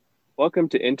Welcome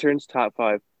to Interns Top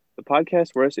 5, the podcast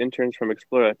where us interns from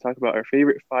Explora talk about our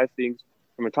favorite 5 things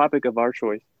from a topic of our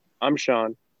choice. I'm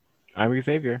Sean. I'm your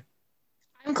Xavier.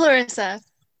 I'm Clarissa.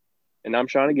 And I'm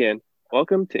Sean again.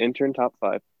 Welcome to Intern Top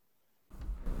 5.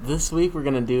 This week we're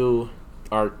going to do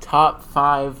our top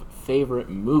 5 favorite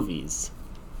movies.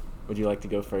 Would you like to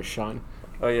go first, Sean?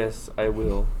 Oh, yes, I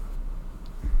will.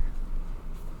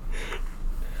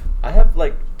 I have,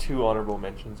 2 honorable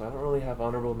mentions. I don't really have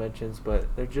honorable mentions,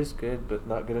 but they're just good, but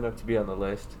not good enough to be on the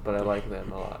list, but I like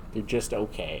them a lot. They're just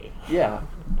okay. Yeah.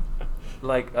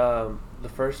 The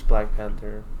first Black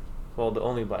Panther, well, the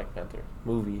only Black Panther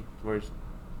movie, that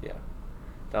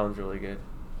one's really good.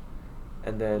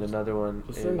 And then another one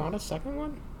Was there not a second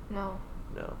one? No.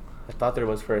 No. I thought there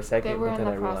was for a second, They were but in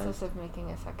then the I process realized. of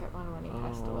making a second one when he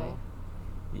passed away.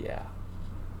 Yeah.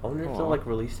 I wonder if they'll,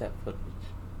 release that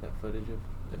footage of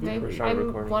I'm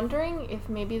recording. wondering if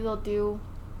maybe they'll do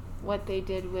what they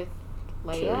did with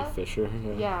Carrie Leia. Fisher.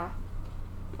 Yeah.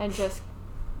 And just...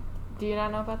 Do you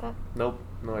not know about that? Nope.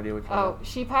 No idea what you're Oh, talking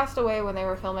she passed away when they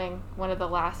were filming one of the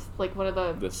last... one of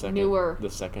the newer... The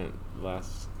second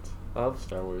last of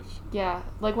Star Wars. Yeah,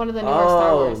 one of the newer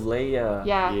Star Wars. Oh, Leia.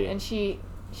 Yeah, Yeah. and she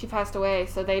passed away,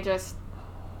 so they just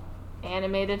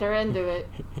animated her into it.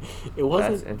 It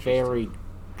wasn't interesting. very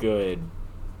good,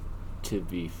 to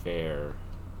be fair.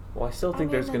 Well, I still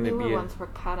think there's going to the be newer a... ones were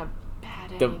kind of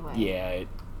bad anyway. Yeah,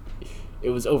 it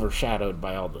was overshadowed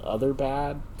by all the other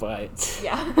bad, but...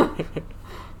 Yeah.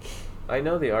 I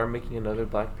know they are making another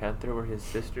Black Panther where his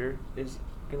sister is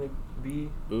going to be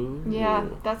Ooh. Yeah,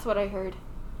 that's what I heard.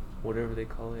 whatever they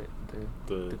call it,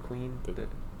 the queen, the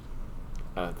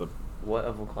what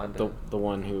of Wakanda? the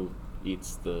one who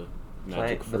eats the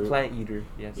magic fruit. The plant eater,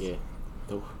 yes. Yeah.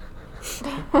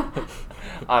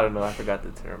 I don't know, I forgot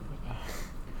the term.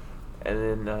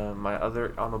 And then my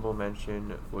other honorable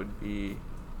mention would be,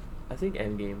 I think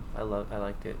Endgame. I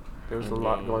liked it. There was a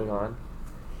lot going on,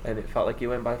 and it felt like it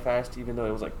went by fast, even though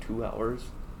it was 2 hours.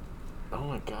 Oh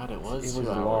my god, it was 2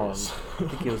 long. hours. I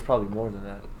think it was probably more than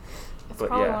that. It's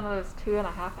probably one of those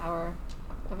 2.5-hour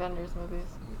Avengers movies.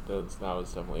 That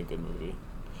was definitely a good movie.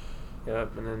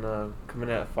 Yep, and then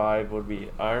coming at 5 would be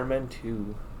Iron Man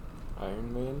 2.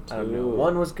 Iron Man 2. I don't know.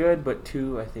 1 was good, but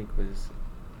 2 I think was...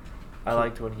 I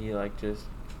liked when he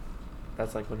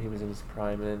that's when he was in his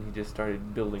prime, and then he just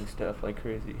started building stuff like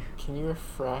crazy. Can you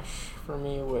refresh for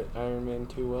me what Iron Man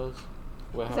 2 was?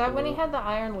 Is that when he had the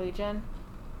Iron Legion?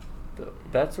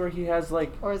 That's where he has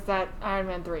Or is that Iron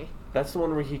Man 3? That's the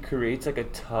one where he creates a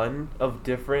ton of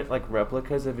different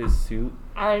replicas of his suit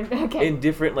Okay. in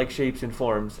different shapes and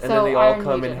forms, and So, then they all Iron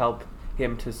come Legion. and help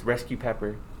him to rescue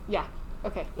Pepper. Yeah.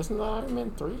 Okay. Isn't that Iron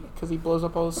Man 3? Because he blows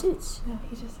up all the suits. No,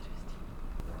 he just...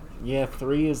 Yeah,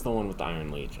 3 is the one with the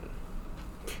Iron Legion.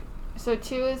 So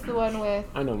 2 is the one with...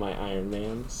 I know my Iron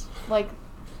Mans. My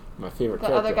favorite the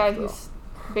character. other guy who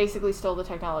basically stole the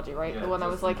technology, right? Yeah, the one that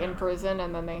was just in prison,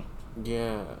 and then they...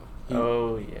 Yeah.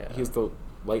 Yeah. He's the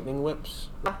lightning whips.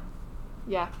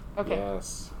 Yeah. Okay.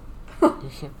 Yes.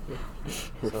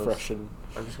 Refreshing.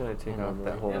 I'm just gonna take off Memory.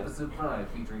 that whole... Episode 5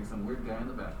 featuring some weird guy in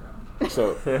the background.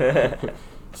 So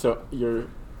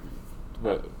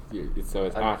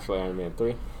it's actually Iron Man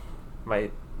 3.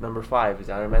 My number 5 is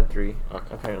Iron Man 3. Okay.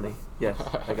 Apparently, yes,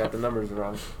 I got the numbers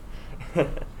wrong.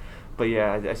 But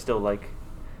yeah, I still like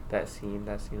that scene.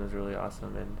 That scene was really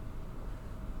awesome, and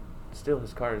still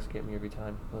his cars get me every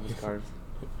time. Love his cars.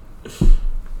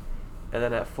 And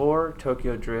then at 4,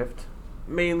 Tokyo Drift,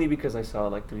 mainly because I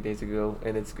saw it 3 days ago,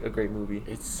 and it's a great movie.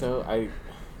 It's so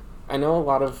I know a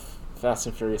lot of Fast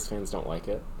and Furious fans don't like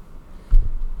it,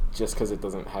 just because it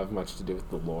doesn't have much to do with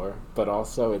the lore. But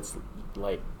also, it's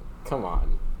come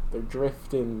on, they're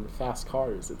drifting fast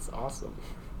cars. It's awesome.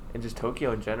 And just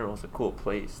Tokyo in general is a cool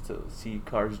place to see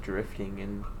cars drifting,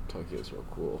 and Tokyo's real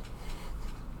cool.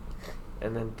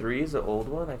 And then 3 is the old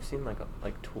one. I've seen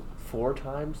 4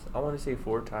 times. I want to say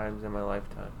 4 times in my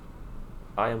lifetime.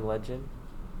 I Am Legend.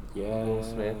 Yeah. Will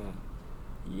Smith.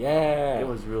 Yeah. It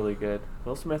was really good.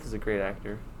 Will Smith is a great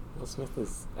actor. Will Smith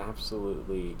is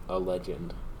absolutely a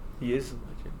legend. He is a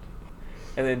legend.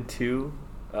 And then 2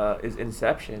 is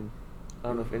Inception. I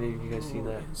don't know if any of you guys seen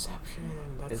that. Inception.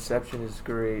 Inception is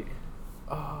great.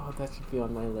 Oh, that should be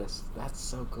on my list. That's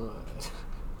so good.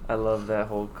 I love that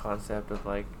whole concept of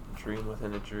dream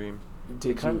within a dream.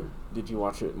 Did you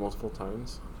watch it multiple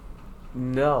times?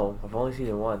 No, I've only seen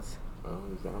it once. Oh,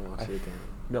 you gotta watch it again.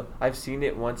 No, I've seen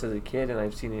it once as a kid, and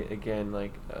I've seen it again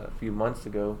a few months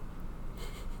ago.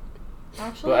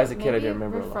 Actually, But as a kid, I didn't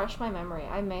remember a lot. refresh my memory.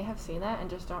 I may have seen that and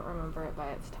just don't remember it by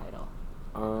its title.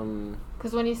 Because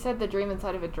It's when you said the dream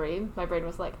inside of a dream, my brain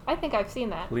was like, I think I've seen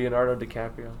that. Leonardo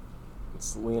DiCaprio.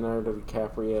 It's Leonardo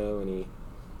DiCaprio, and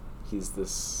he's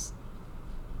this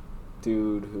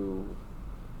dude who...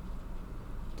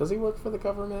 Does he work for the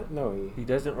government? No, He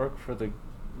doesn't work for the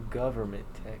government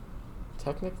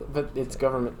technically, but it's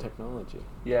government technology.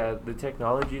 Yeah, the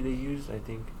technology they use, I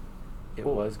think it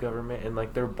Cool. was government, and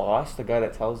like their boss, the guy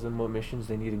that tells them what missions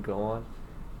they need to go on.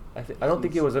 I don't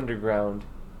think it was underground.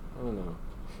 I don't know.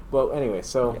 Well, anyway,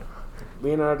 so Yeah.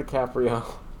 Leonardo DiCaprio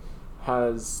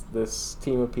has this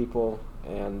team of people,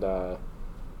 and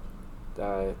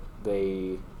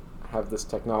they have this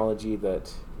technology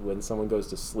that when someone goes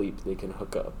to sleep, they can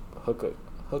hook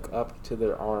up to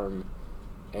their arm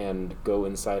and go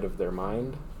inside of their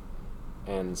mind,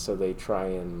 and so they try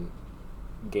and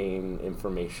gain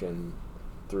information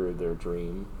through their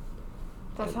dream.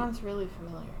 That And- sounds really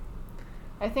familiar.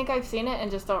 I think I've seen it and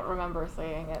just don't remember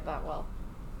saying it that well.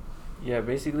 Yeah,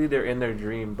 basically they're in their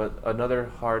dream, but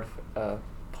another hard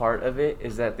part of it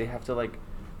is that they have to like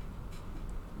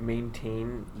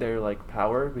maintain their like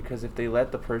power, because if they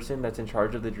let the person that's in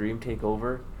charge of the dream take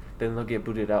over, then they'll get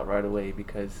booted out right away,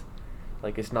 because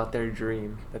like it's not their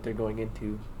dream that they're going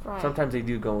into. Right. Sometimes they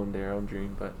do go in their own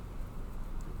dream, but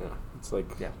Yeah, it's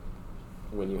like yeah.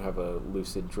 when you have a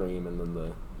lucid dream and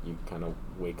then you kind of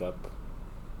wake up.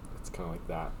 It's kind of like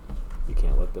that. You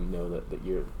can't let them know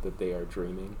that they are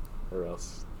dreaming, or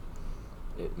else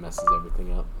it messes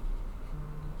everything up.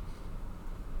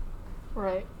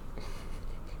 Right.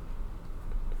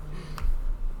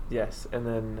 Yes, and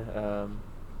then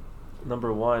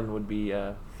number 1 would be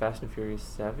Fast and Furious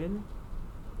 7.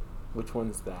 Which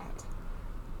one's that?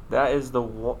 That is the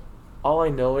all I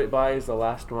know it by is the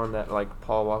last one that like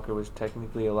Paul Walker was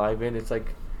technically alive in. It's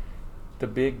like the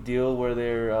big deal where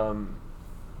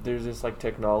there's this like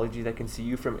technology that can see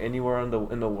you from anywhere in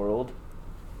the world,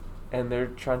 and they're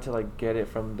trying to like get it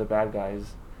from the bad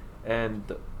guys.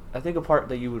 And I think a part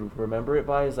that you would remember it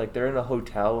by is like they're in a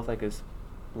hotel with like this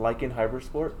Lycan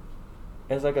Hypersport.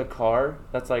 And it's like a car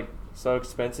that's like so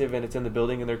expensive, and it's in the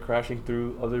building, and they're crashing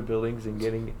through other buildings and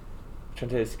trying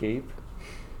to escape.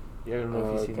 Yeah, I don't know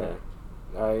if you've seen that.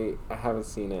 I haven't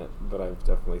seen it, but I've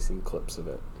definitely seen clips of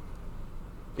it.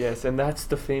 Yes, and that's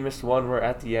the famous one where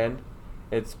at the end,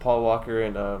 it's Paul Walker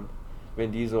and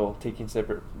Vin Diesel taking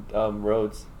separate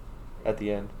roads at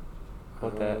the end.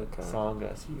 With that Okay. song,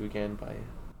 See You Again by...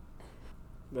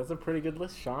 That's a pretty good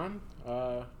list, Sean.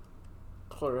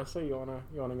 Clarissa, you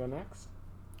wanna go next?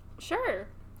 Sure.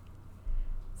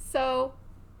 So,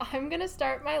 I'm going to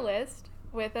start my list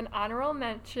with an honorable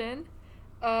mention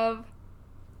of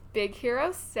Big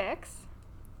Hero 6.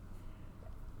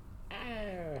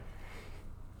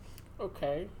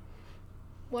 Okay.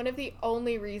 One of the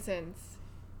only reasons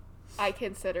I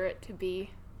consider it to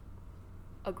be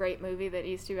a great movie that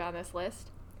needs to be on this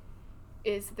list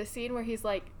is the scene where he's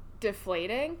like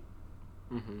deflating,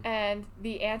 Mm-hmm. and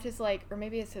the aunt is like, or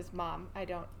maybe it's his mom, I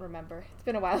don't remember, it's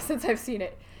been a while since I've seen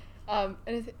it, and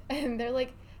they're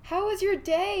like, how was your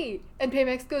day? And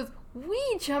Paymax goes,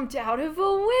 we jumped out of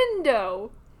a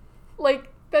window. Like,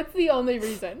 that's the only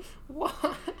reason. What?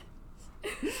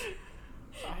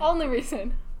 Only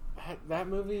reason. That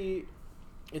movie,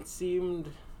 it seemed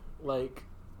like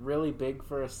really big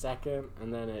for a second,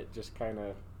 and then it just kind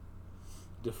of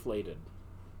deflated.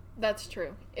 That's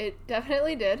true. It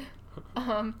definitely did.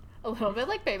 A little bit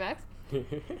like Baymax.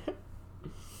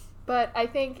 But I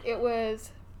think it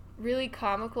was really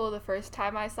comical the first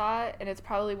time I saw it, and it's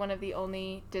probably one of the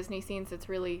only Disney scenes that's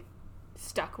really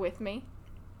stuck with me.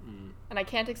 Mm. And I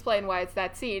can't explain why it's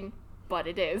that scene, but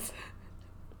it is.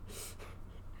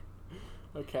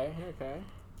 Okay.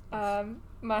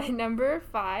 My number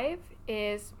 5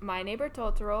 is My Neighbor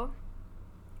Totoro.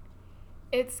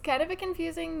 It's kind of a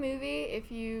confusing movie. If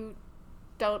you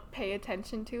don't pay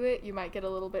attention to it, you might get a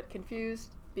little bit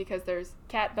confused because there's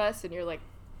cat bus and you're like,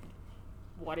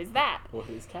 what is that? What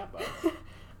is Cat Bus?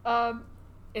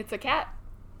 It's a cat,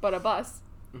 but a bus.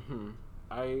 Mm-hmm.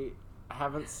 I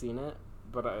haven't seen it,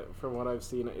 but from what I've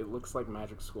seen, it looks like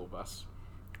Magic School Bus.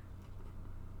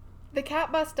 The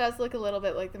cat bus does look a little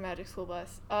bit like the Magic School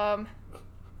Bus. I'll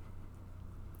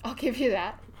give you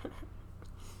that.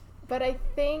 But I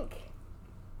think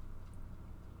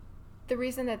the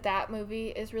reason that movie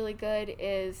is really good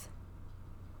is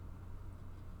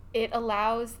it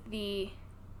allows the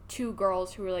two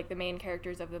girls who are like the main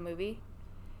characters of the movie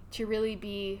to really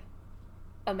be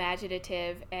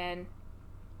imaginative and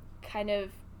kind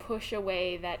of push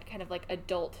away that kind of like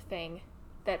adult thing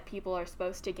that people are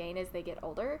supposed to gain as they get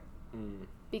older. Mm.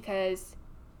 Because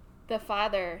the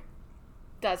father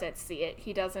doesn't see it.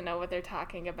 He doesn't know what they're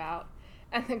talking about.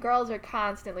 And the girls are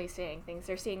constantly seeing things.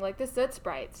 They're seeing like the soot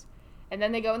sprites. And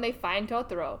then they go and they find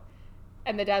Totoro.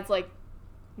 And the dad's like,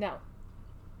 No.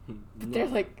 No, They're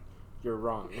like, you're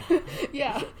wrong.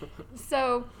 yeah.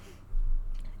 So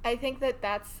I think that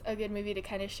that's a good movie to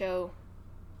kind of show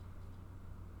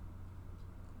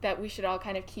that we should all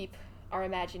kind of keep our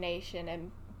imagination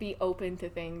and be open to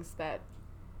things that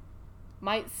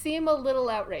might seem a little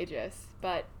outrageous,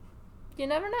 but you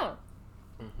never know.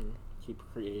 Mm-hmm. Keep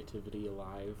creativity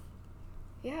alive.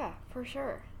 Yeah, for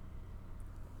sure.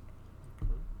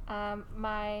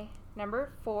 My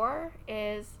number 4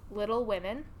 is Little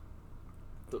Women.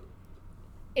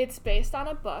 It's based on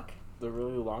a book. The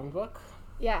really long book?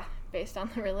 Yeah, based on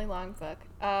the really long book.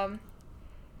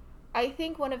 I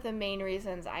think one of the main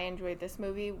reasons I enjoyed this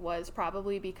movie was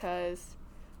probably because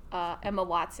Emma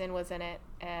Watson was in it,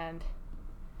 and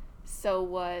so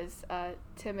was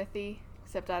Timothy,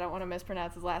 except I don't want to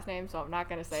mispronounce his last name, so I'm not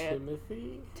going to say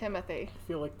Timothy? Timothy. I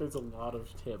feel like there's a lot of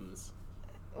Tims.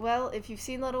 Well, if you've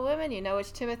seen Little Women, you know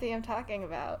which Timothy I'm talking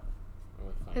about.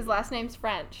 His last name's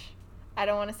French. I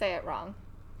don't want to say it wrong.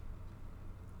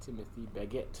 Timothy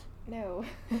Beckett. No.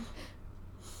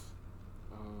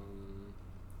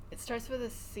 It starts with a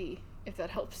C, if that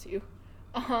helps you.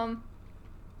 But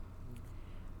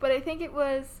I think it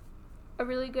was a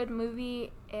really good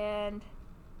movie, and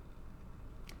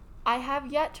I have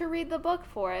yet to read the book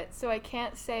for it, so I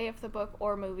can't say if the book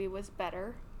or movie was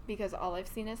better, because all I've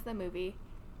seen is the movie.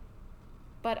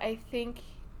 But I think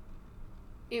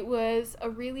it was a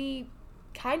really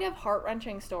kind of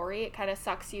heart-wrenching story. It kind of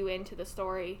sucks you into the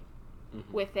story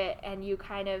with it, and you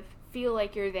kind of feel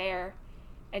like you're there,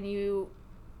 and you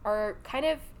are kind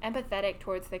of empathetic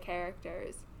towards the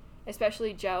characters,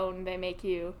 especially Joan. They make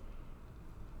you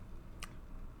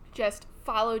just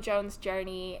follow Joan's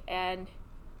journey, and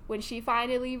when she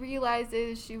finally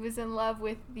realizes she was in love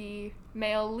with the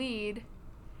male lead,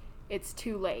 it's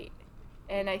too late.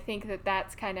 And I think that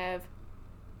that's kind of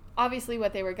obviously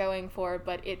what they were going for,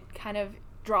 but it kind of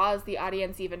draws the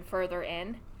audience even further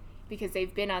in, because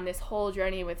they've been on this whole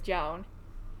journey with Joan,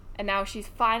 and now she's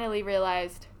finally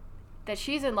realized that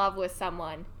she's in love with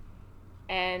someone,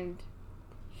 and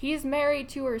he's married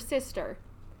to her sister.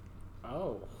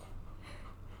 Oh.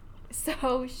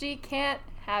 So she can't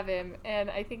have him, and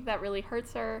I think that really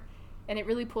hurts her, and it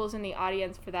really pulls in the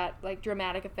audience for that like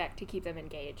dramatic effect to keep them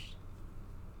engaged.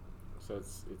 So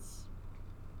it's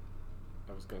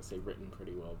I was gonna say written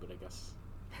pretty well, but I guess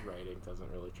writing doesn't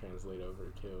really translate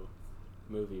over to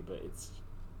movie, but it's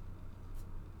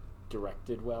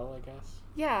directed well, I guess.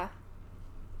 Yeah.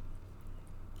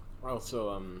 Also,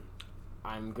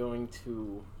 I'm going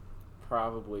to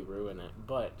probably ruin it,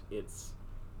 but it's,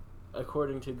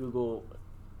 according to Google,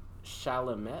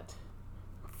 Chalamet.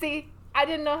 See, I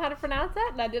didn't know how to pronounce that,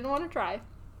 and I didn't want to try.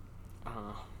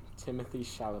 Timothy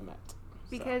Chalamet.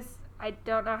 Because I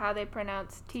don't know how they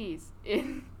pronounce T's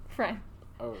in French.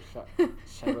 Oh,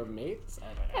 Chalamet?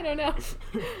 I don't know.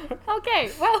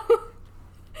 Okay, well,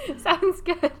 sounds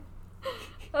good.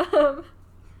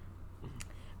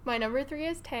 My number 3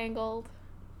 is Tangled.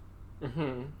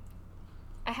 Mm-hmm.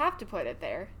 I have to put it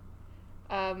there.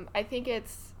 I think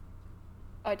it's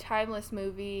a timeless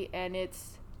movie, and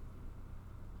it's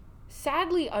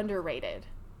sadly underrated.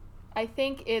 I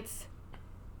think it's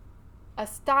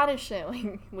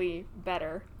astonishingly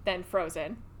better than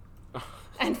Frozen.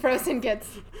 And Frozen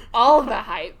gets all the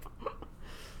hype.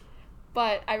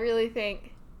 But I really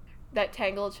think that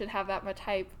Tangled should have that much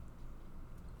hype.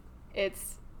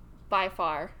 It's by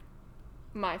far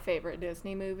my favorite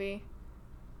Disney movie.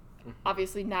 Mm-hmm.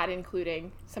 Obviously not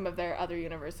including some of their other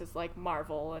universes like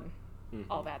Marvel and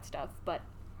all that stuff, but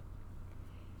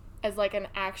as like an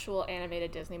actual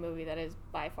animated Disney movie, that is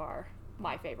by far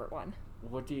my favorite one.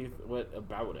 What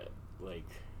about it? Like,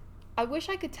 I wish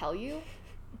I could tell you,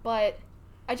 but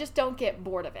I just don't get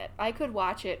bored of it. I could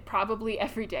watch it probably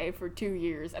every day for 2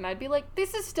 years, and I'd be like,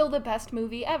 this is still the best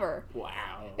movie ever.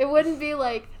 Wow. It wouldn't be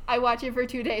like, I watch it for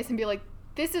 2 days and be like,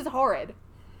 this is horrid.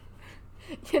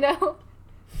 You know?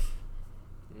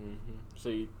 Mm-hmm. So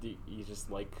you just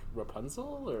like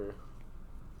Rapunzel, or?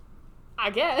 I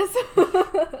guess.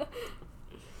 Okay.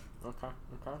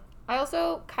 I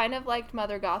also kind of liked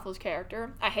Mother Gothel's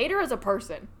character. I hate her as a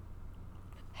person.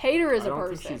 I don't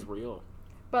think she's real.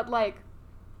 But, like,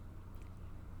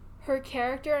 her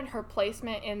character and her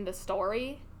placement in the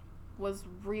story was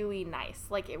really nice.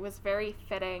 Like, it was very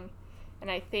fitting,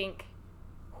 and I think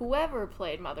whoever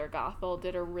played Mother Gothel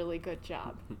did a really good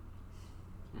job.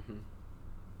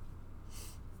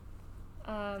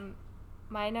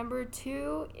 My number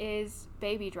 2 is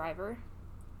Baby Driver.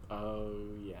 Oh,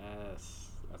 yes.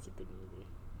 That's a good movie.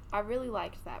 I really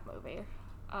liked that movie.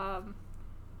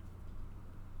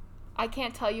 I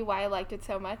can't tell you why I liked it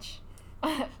so much,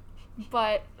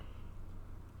 but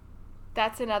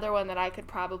that's another one that I could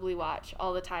probably watch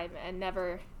all the time and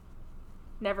never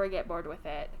get bored with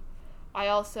it. I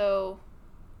also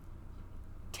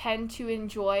tend to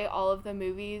enjoy all of the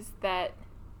movies that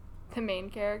the main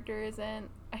character is in.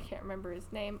 I can't remember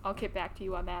his name. I'll get back to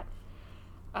you on that.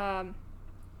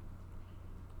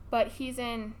 But he's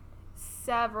in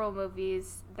several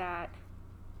movies that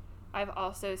I've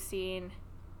also seen.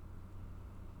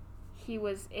 He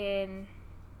was in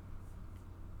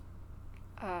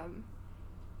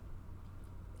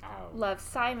Love,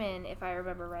 Simon, if I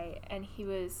remember right, and he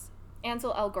was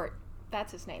Ansel Elgort,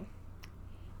 that's his name,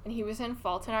 and he was in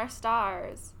Fault in Our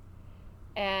Stars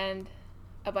and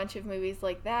a bunch of movies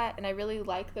like that, and I really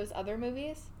like those other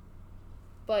movies,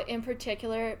 but in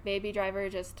particular Baby Driver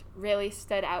just really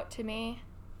stood out to me,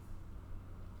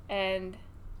 and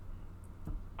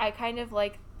I kind of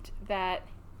liked that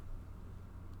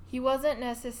he wasn't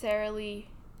necessarily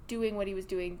doing what he was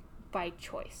doing by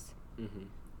choice. Mm-hmm.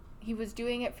 He was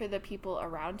doing it for the people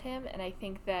around him, and I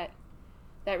think that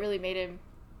really made him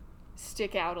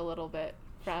stick out a little bit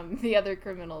from the other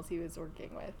criminals he was working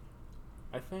with.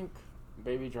 I think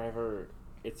Baby Driver,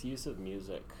 its use of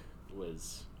music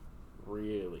was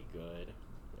really good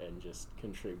and just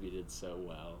contributed so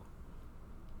well.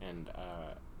 And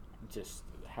just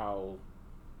how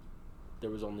there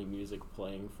was only music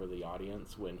playing for the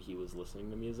audience when he was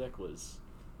listening to music was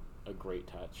a great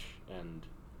touch, and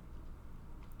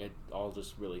it all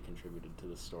just really contributed to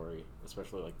the story,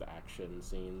 especially like the action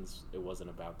scenes. It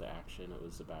wasn't about the action, it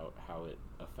was about how it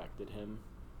affected him,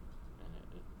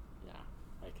 and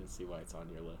yeah, I can see why it's on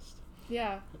your list.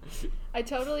 Yeah, I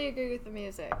totally agree with the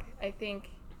music. I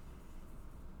think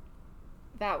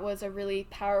that was a really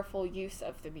powerful use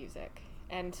of the music,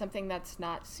 and something that's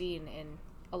not seen in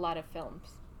a lot of films.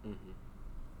 Mm-hmm.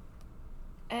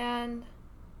 And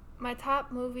my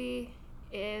top movie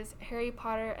is Harry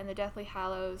Potter and the Deathly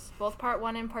Hallows, both part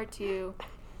 1 and part 2.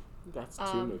 That's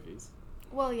 2 movies.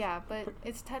 Well, yeah, but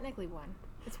it's technically one.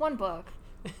 It's one book.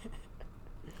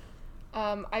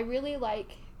 I really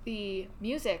like the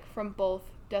music from both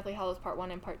Deathly Hallows Part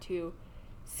 1 and Part 2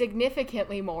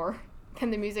 significantly more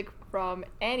than the music from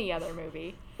any other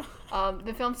movie.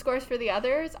 The film scores for the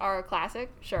others are a classic,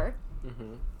 sure.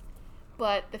 Mm-hmm.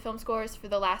 But the film scores for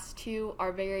the last 2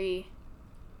 are very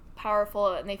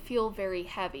powerful, and they feel very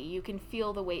heavy. You can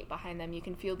feel the weight behind them. You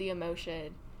can feel the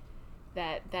emotion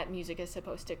that music is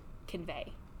supposed to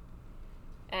convey.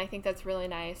 And I think that's really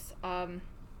nice. I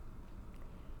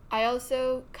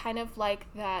also kind of like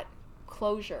that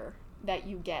closure that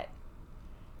you get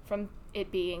from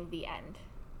it being the end.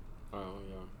 Oh,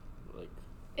 yeah. Like,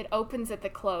 it opens at the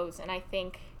close, and I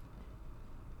think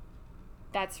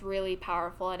that's really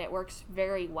powerful, and it works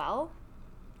very well.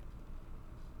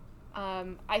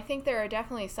 I think there are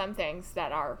definitely some things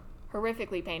that are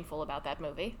horrifically painful about that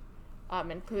movie,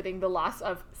 including the loss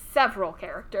of several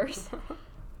characters.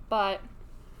 But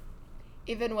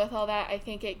even with all that, I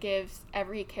think it gives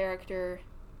every character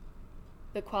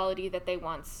the quality that they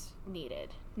once needed.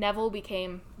 Neville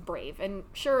became brave, and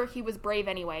sure, he was brave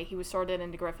anyway. He was sorted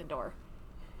into Gryffindor.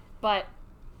 But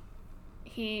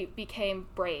he became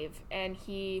brave, and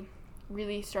he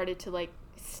really started to, like,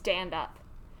 stand up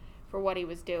for what he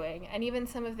was doing. And even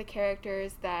some of the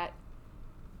characters that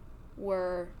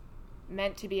were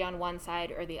meant to be on one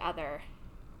side or the other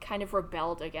kind of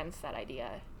rebelled against that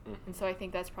idea. Mm-hmm. And so I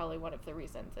think that's probably one of the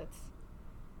reasons it's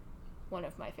one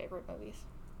of my favorite movies.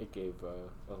 It gave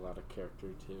a lot of character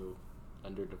to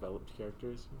underdeveloped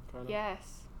characters, kind of.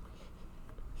 Yes.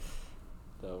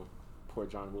 Though, poor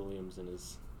John Williams and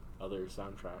his other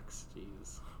soundtracks,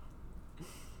 jeez.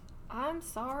 I'm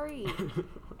sorry.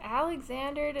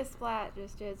 Alexander Desplat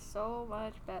just did so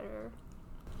much better.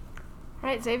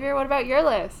 Alright, Xavier, what about your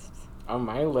list? On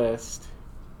my list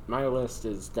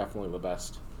is definitely the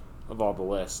best of all the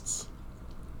lists.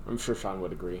 I'm sure Sean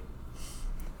would agree.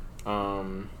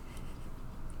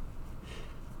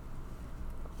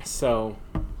 So,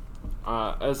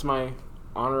 as my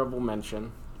honorable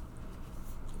mention,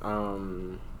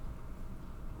 my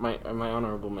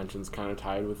honorable mention's kind of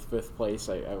tied with 5th place.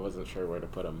 I wasn't sure where to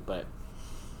put them, but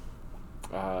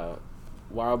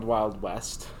Wild Wild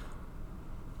West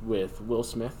with Will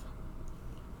Smith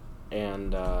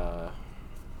and I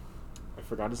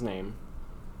forgot his name,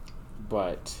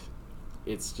 but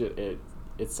it's just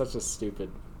it's such a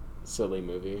stupid, silly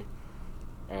movie,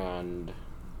 and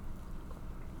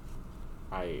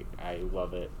I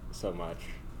love it so much.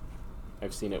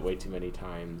 I've seen it way too many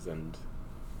times, and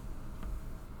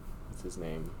what's his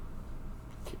name?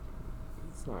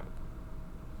 It's not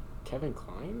Kevin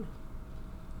Kline?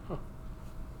 Huh.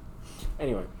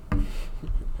 Anyway,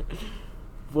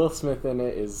 Will Smith in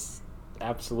it is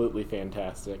absolutely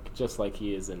fantastic, just like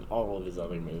he is in all of his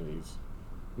other movies.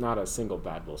 Not a single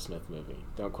bad Will Smith movie.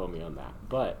 Don't quote me on that.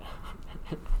 But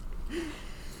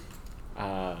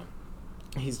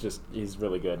he's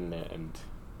really good in it, and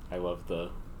I love the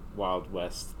Wild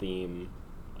West theme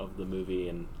of the movie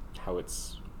and how it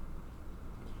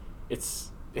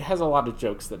has a lot of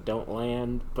jokes that don't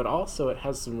land, but also it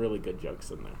has some really good jokes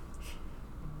in there.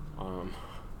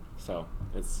 So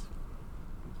it's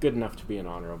good enough to be an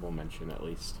honorable mention at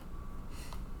least.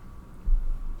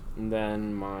 And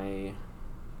then my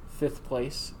 5th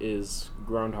place is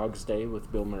Groundhog's Day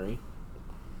with Bill Murray,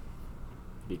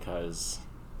 because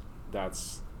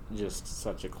that's just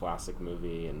such a classic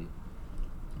movie, and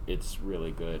it's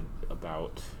really good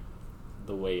about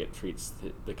the way it treats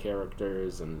the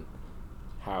characters and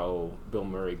how Bill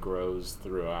Murray grows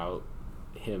throughout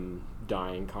him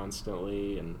dying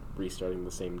constantly and restarting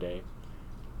the same day.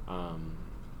 I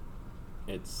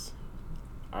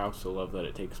also love that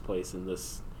it takes place in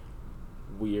this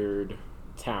weird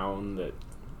town that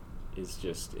is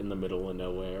just in the middle of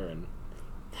nowhere and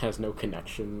has no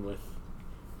connection with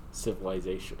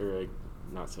civilization, or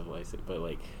not civilization, but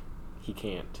like he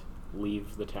can't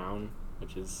leave the town,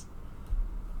 which is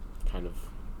kind of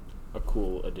a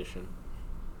cool addition.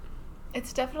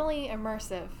 It's definitely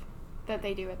immersive that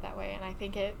they do it that way, and I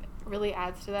think it really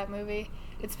adds to that movie.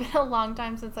 It's been a long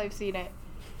time since I've seen it,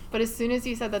 but as soon as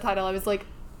you said the title, I was like,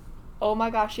 oh my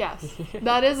gosh, yes,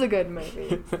 that is a good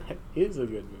movie. That is a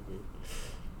good movie.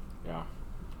 Yeah.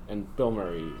 And Bill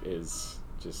Murray is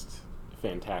just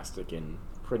fantastic in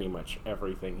pretty much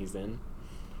everything he's in.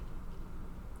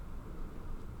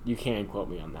 You can quote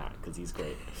me on that, because he's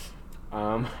great.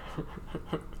 And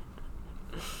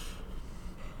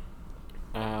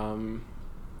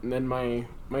then my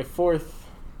fourth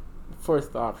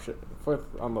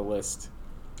on the list,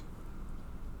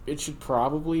 it should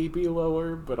probably be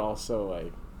lower, but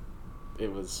also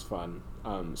it was fun.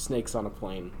 Snakes on a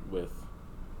Plane with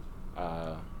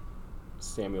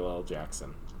Samuel L.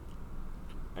 Jackson.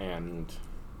 And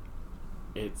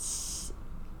it's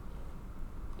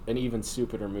an even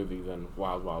stupider movie than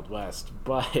Wild Wild West,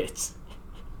 but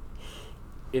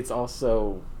it's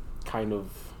also kind of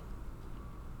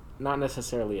not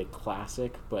necessarily a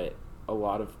classic, but a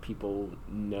lot of people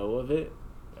know of it,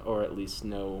 or at least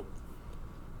know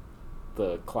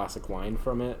the classic line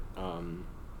from it,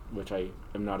 which I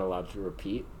am not allowed to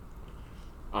repeat.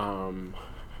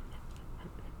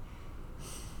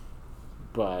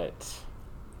 But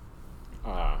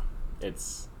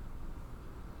it's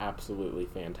absolutely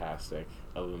fantastic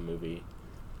of a movie,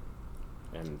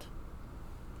 and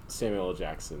Samuel L.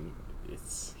 Jackson,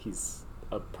 he's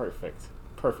a perfect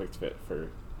fit for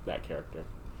that character.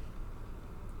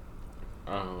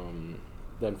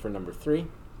 Then for number 3,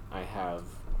 I have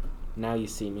Now You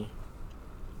See Me,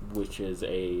 which is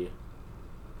a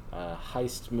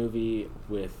heist movie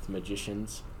with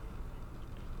magicians.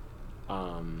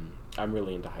 I'm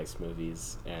really into heist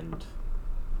movies, and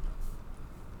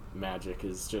magic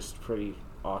is just pretty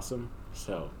awesome,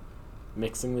 so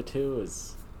mixing the two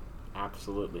is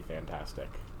absolutely fantastic.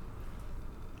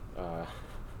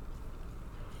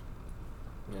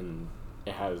 And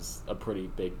it has a pretty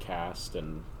big cast,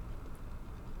 and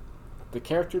the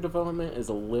character development is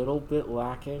a little bit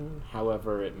lacking.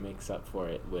 However, it makes up for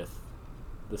it with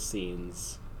the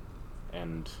scenes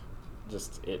and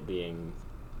just it being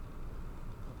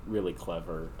really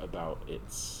clever about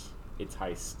its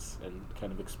heists, and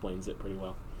kind of explains it pretty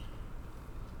well.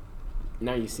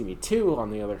 Now You See Me 2, on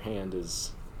the other hand,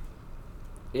 is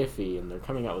iffy, and they're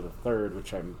coming out with a third,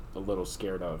 which I'm a little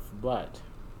scared of, but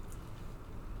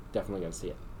definitely gonna see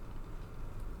it.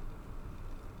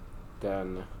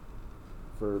 Then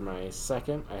for my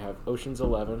second, I have Ocean's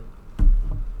 11.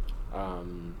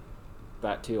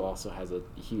 That too also has a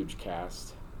huge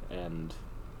cast, and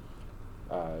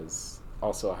is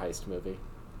also a heist movie.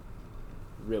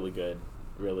 Really good.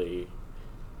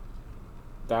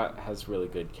 That has really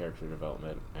good character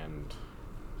development, and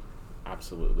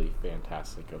absolutely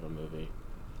fantastic of a movie.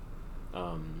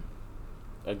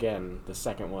 Again, the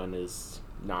second one is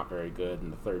not very good,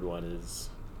 and the third one is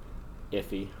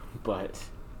iffy, but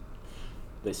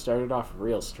they started off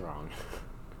real strong.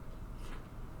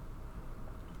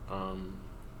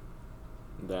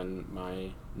 Then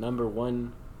my number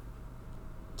 1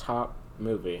 top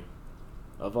movie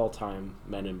of all time,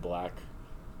 Men in Black,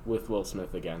 with Will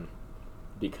Smith again,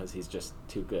 because he's just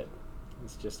too good.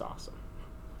 He's just awesome.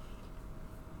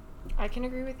 I can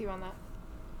agree with you on that.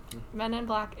 Men in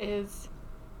Black is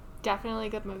definitely a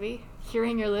good movie.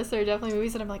 Hearing your list, there are definitely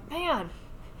movies that I'm like, man,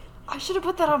 I should have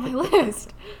put that on my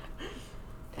list.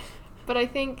 But I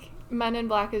think Men in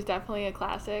Black is definitely a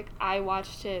classic. I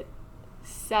watched it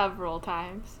several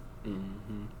times.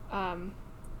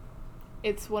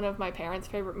 It's one of my parents'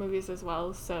 favorite movies as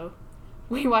well, so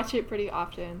we watch it pretty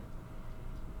often.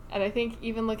 And I think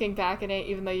even looking back at it,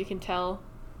 even though you can tell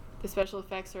the special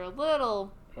effects are a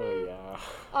little... Oh,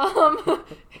 yeah.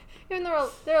 Even though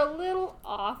they're a little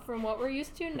off from what we're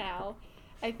used to now,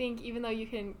 I think even though you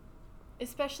can,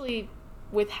 especially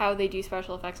with how they do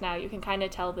special effects now, you can kind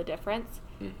of tell the difference.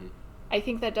 I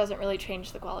think that doesn't really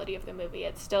change the quality of the movie.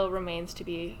 It still remains to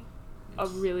be a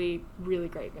really, really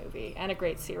great movie, and a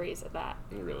great series at that.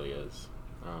 It really is.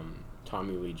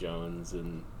 Tommy Lee Jones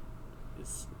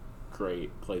is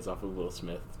great, plays off of Will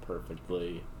Smith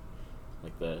perfectly.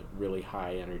 Like the really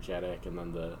high energetic, and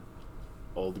then the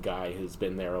old guy who's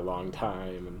been there a long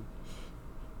time.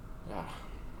 And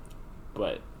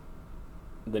but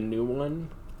the new one,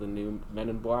 the new Men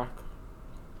in Black,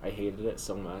 I hated it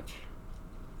so much.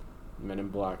 Men in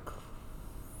Black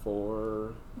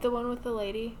 4. The one with the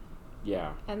lady?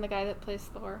 Yeah. And the guy that plays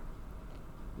Thor?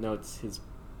 No, it's his...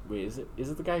 Wait, is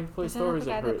it the guy who plays Isn't Thor, it or is the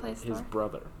guy it that plays his Thor?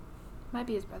 brother? Might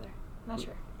be his brother. Not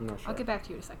sure. I'm not sure. I'll get back to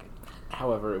you in a second.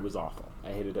 However, it was awful.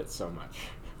 I hated it so much.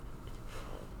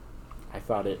 I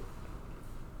thought it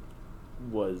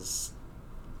was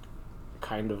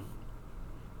kind of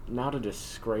not a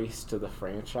disgrace to the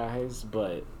franchise,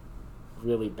 but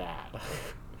really bad.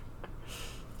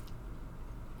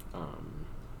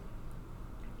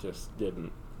 Just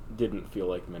didn't feel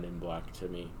like Men in Black to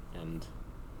me, and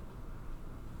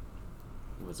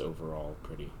was overall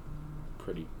pretty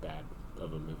bad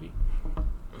of a movie.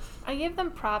 I give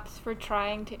them props for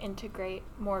trying to integrate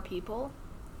more people,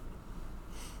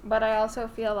 but I also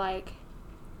feel like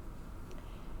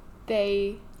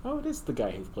they... Oh, it is the guy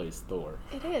who plays Thor.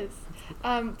 It is.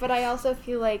 But I also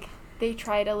feel like they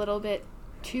tried a little bit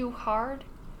too hard,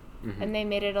 and they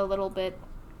made it a little bit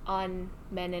on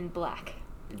Men in Black.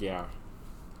 Yeah.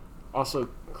 Also,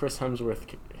 Chris Hemsworth's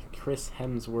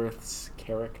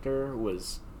character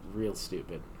was real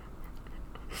stupid.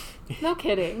 No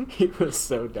kidding. He was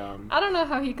so dumb. I don't know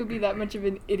how he could be that much of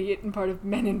an idiot and part of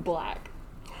Men in Black.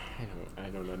 I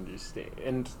don't understand.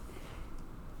 And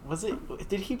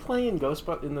did he play in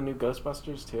the new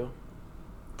Ghostbusters too?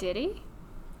 Did he?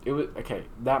 It was okay,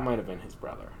 that might have been his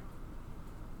brother.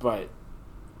 But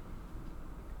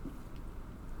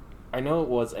I know it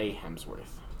was a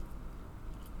Hemsworth.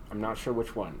 I'm not sure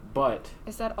which one, but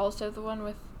Is that also the one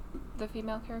with the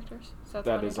female characters? Is that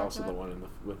that is also the one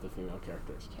with the female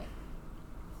characters. Okay.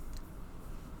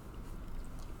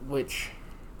 Which,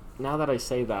 now that I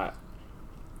say that,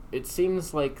 it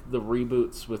seems like the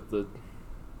reboots with the...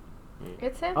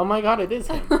 It's him? Oh my god, it is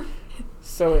him.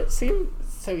 So it seems...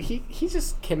 So he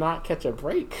just cannot catch a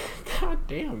break. God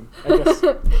damn. I guess...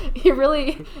 You're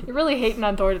really hating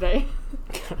on Thor today.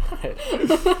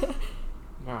 God.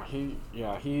 Nah,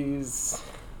 he's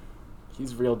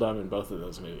real dumb in both of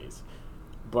those movies.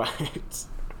 But...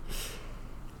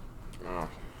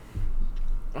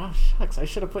 Oh, shucks. I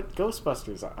should have put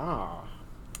Ghostbusters on. Oh.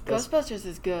 Ghostbusters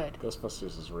is good.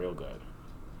 Ghostbusters is real good.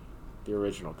 The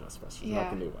original Ghostbusters, Yeah. not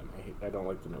the new one. I don't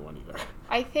like the new one either.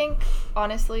 I think,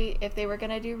 honestly, if they were going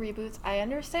to do reboots, I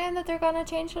understand that they're going to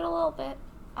change it a little bit.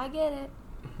 I get it.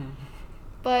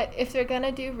 But if they're going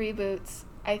to do reboots,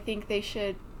 I think they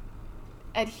should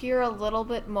adhere a little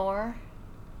bit more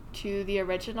to the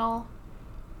original.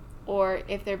 Or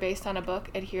if they're based on a book,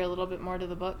 adhere a little bit more to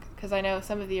the book. Because I know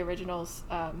some of the originals,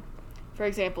 for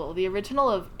example, the original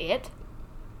of It.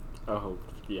 Oh,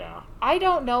 yeah. I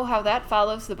don't know how that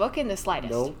follows the book in the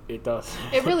slightest. No, it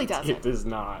doesn't. It really doesn't. It does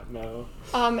not, no.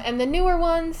 And the newer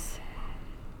ones,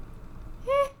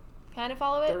 kind of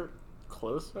follow it. They're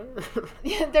closer?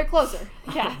 Yeah, they're closer.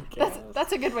 Yeah, guess.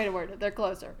 that's a good way to word it. They're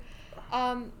closer.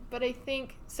 But I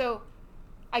think, so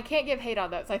I can't give hate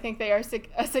on those. I think they are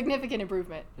a significant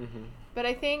improvement. Mm-hmm. But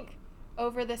I think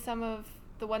over some of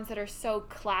the ones that are so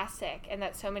classic and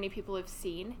that so many people have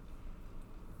seen,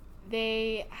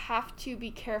 they have to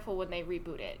be careful when they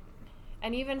reboot it.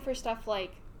 And even for stuff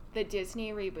like the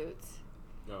Disney reboots,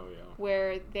 Oh, yeah.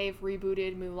 where they've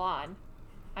rebooted Mulan,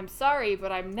 I'm sorry,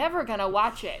 but I'm never gonna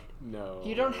watch it. No.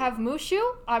 You don't have Mushu?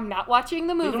 I'm not watching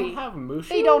the movie. They don't have Mushu?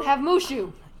 They don't have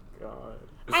Mushu. God.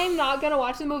 I'm not gonna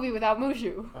watch the movie without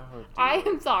Mushu. Oh, dear. I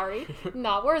am sorry.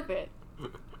 Not worth it.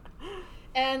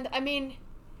 And, I mean,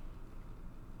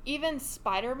 even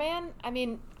Spider-Man, I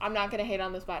mean, I'm not gonna hate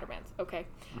on the Spider-Mans, okay?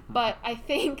 But I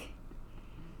think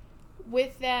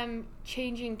with them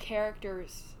changing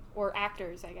characters, or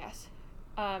actors, I guess,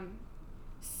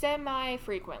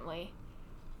 semi-frequently,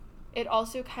 it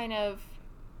also kind of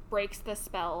breaks the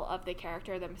spell of the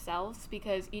character themselves,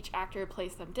 because each actor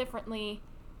plays them differently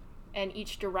and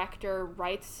each director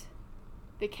writes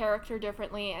the character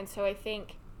differently. And so I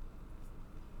think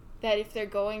that if they're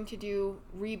going to do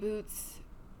reboots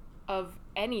of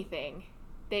anything,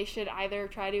 they should either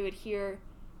try to adhere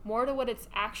more to what it's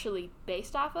actually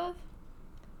based off of.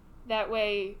 That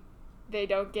way they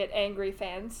don't get angry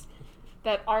fans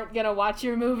that aren't going to watch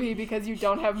your movie because you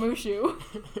don't have Mushu.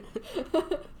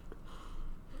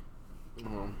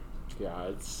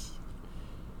 Yeah,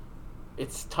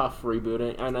 it's tough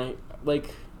rebooting, and I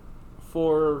like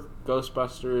for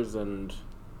Ghostbusters and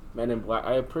Men in Black,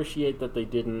 I appreciate that they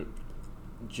didn't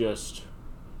just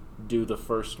do the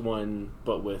first one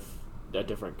but with a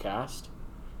different cast,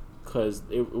 because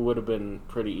it would have been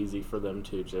pretty easy for them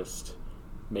to just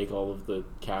make all of the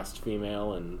cast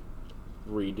female and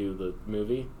redo the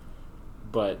movie,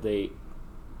 but they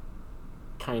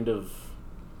kind of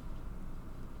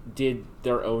did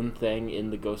their own thing in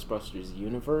the Ghostbusters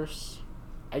universe,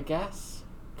 I guess.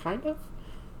 Kind of.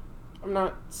 I'm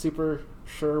not super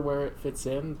sure where it fits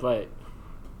in, but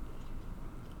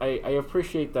I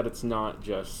appreciate that it's not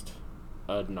just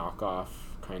a knockoff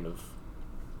kind of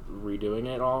redoing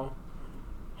it all.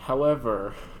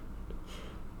 However,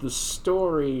 the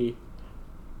story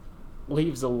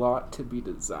leaves a lot to be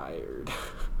desired.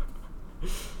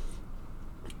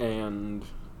 And,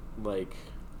 like,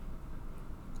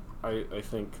 I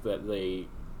think that they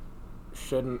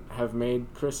shouldn't have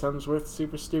made Chris Hemsworth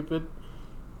super stupid,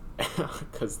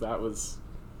 because that was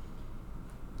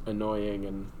annoying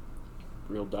and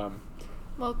real dumb.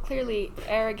 Well, clearly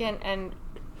arrogant and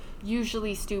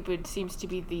usually stupid seems to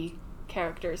be the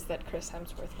characters that Chris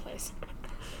Hemsworth plays.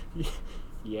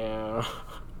 Yeah.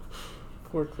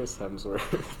 Poor Chris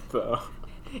Hemsworth, though.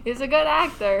 He's a good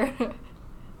actor.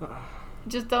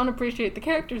 Just don't appreciate the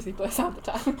characters he plays all the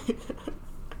time.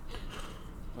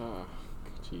 Oh,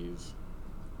 jeez.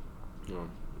 No,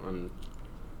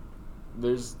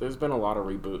 there's been a lot of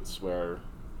reboots where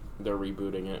they're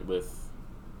rebooting it with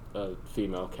a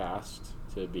female cast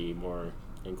to be more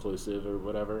inclusive or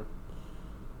whatever,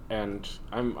 and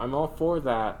I'm all for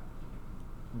that,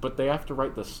 but they have to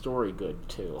write the story good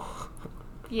too.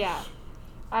 Yeah,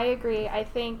 I agree. I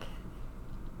think,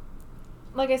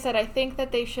 like I said, I think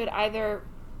that they should either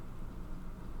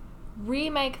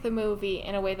remake the movie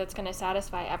in a way that's going to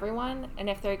satisfy everyone, and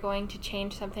if they're going to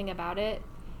change something about it,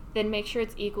 then make sure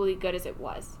it's equally good as it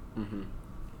was. Mm-hmm.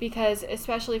 Because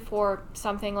especially for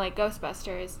something like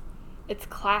Ghostbusters, it's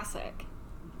classic,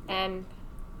 and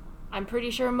I'm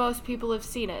pretty sure most people have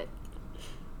seen it.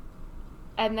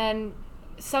 And then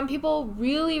some people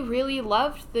really, really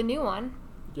loved the new one,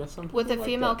 some people with a like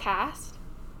female that. cast,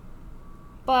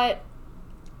 but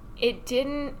it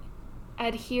didn't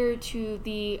adhere to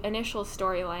the initial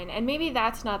storyline. And maybe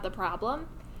that's not the problem,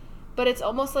 but it's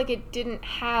almost like it didn't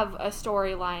have a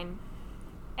storyline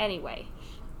anyway.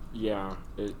 Yeah,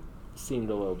 it seemed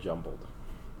a little jumbled.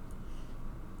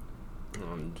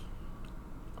 And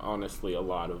honestly, a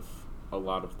lot of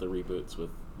the reboots with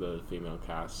the female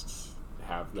casts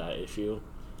have that issue,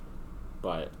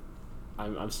 but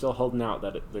I'm still holding out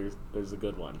that there's a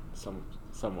good one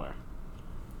somewhere.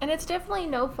 And it's definitely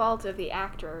no fault of the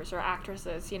actors or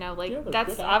actresses, Yeah,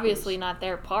 that's good obviously actors. not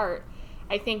their part.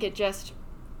 I think it just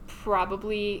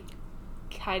probably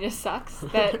kind of sucks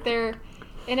that they're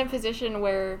in a position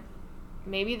where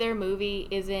maybe their movie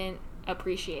isn't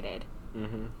appreciated,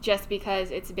 Mm-hmm. just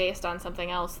because it's based on something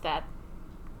else that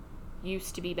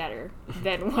used to be better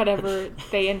than whatever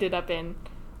they ended up in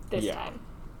this time.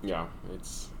 Yeah,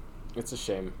 it's a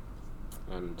shame.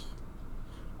 And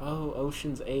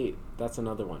Ocean's 8, that's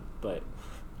another one, but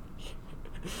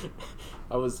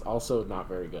I was also not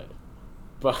very good.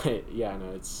 But yeah,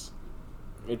 no,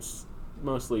 it's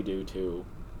mostly due to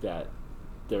that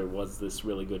there was this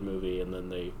really good movie and then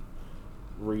they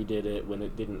redid it when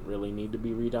it didn't really need to be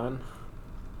redone.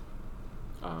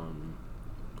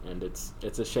 And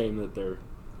it's a shame that their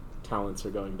talents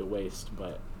are going to waste,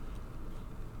 but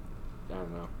I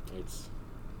don't know. It's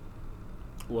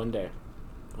one day.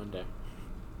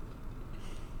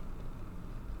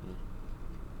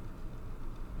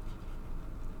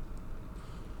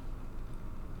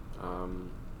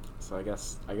 So I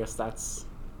guess that's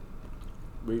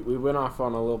we went off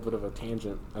on a little bit of a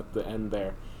tangent at the end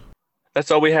there.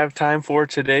 That's all we have time for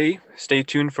today. Stay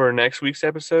tuned for next week's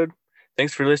episode.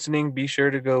 Thanks for listening. Be sure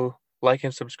to go like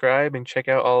and subscribe and check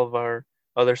out all of our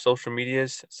other social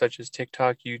medias such as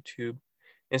TikTok, YouTube,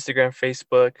 Instagram,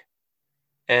 Facebook,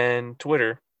 and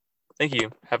Twitter. Thank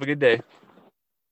you. Have a good day.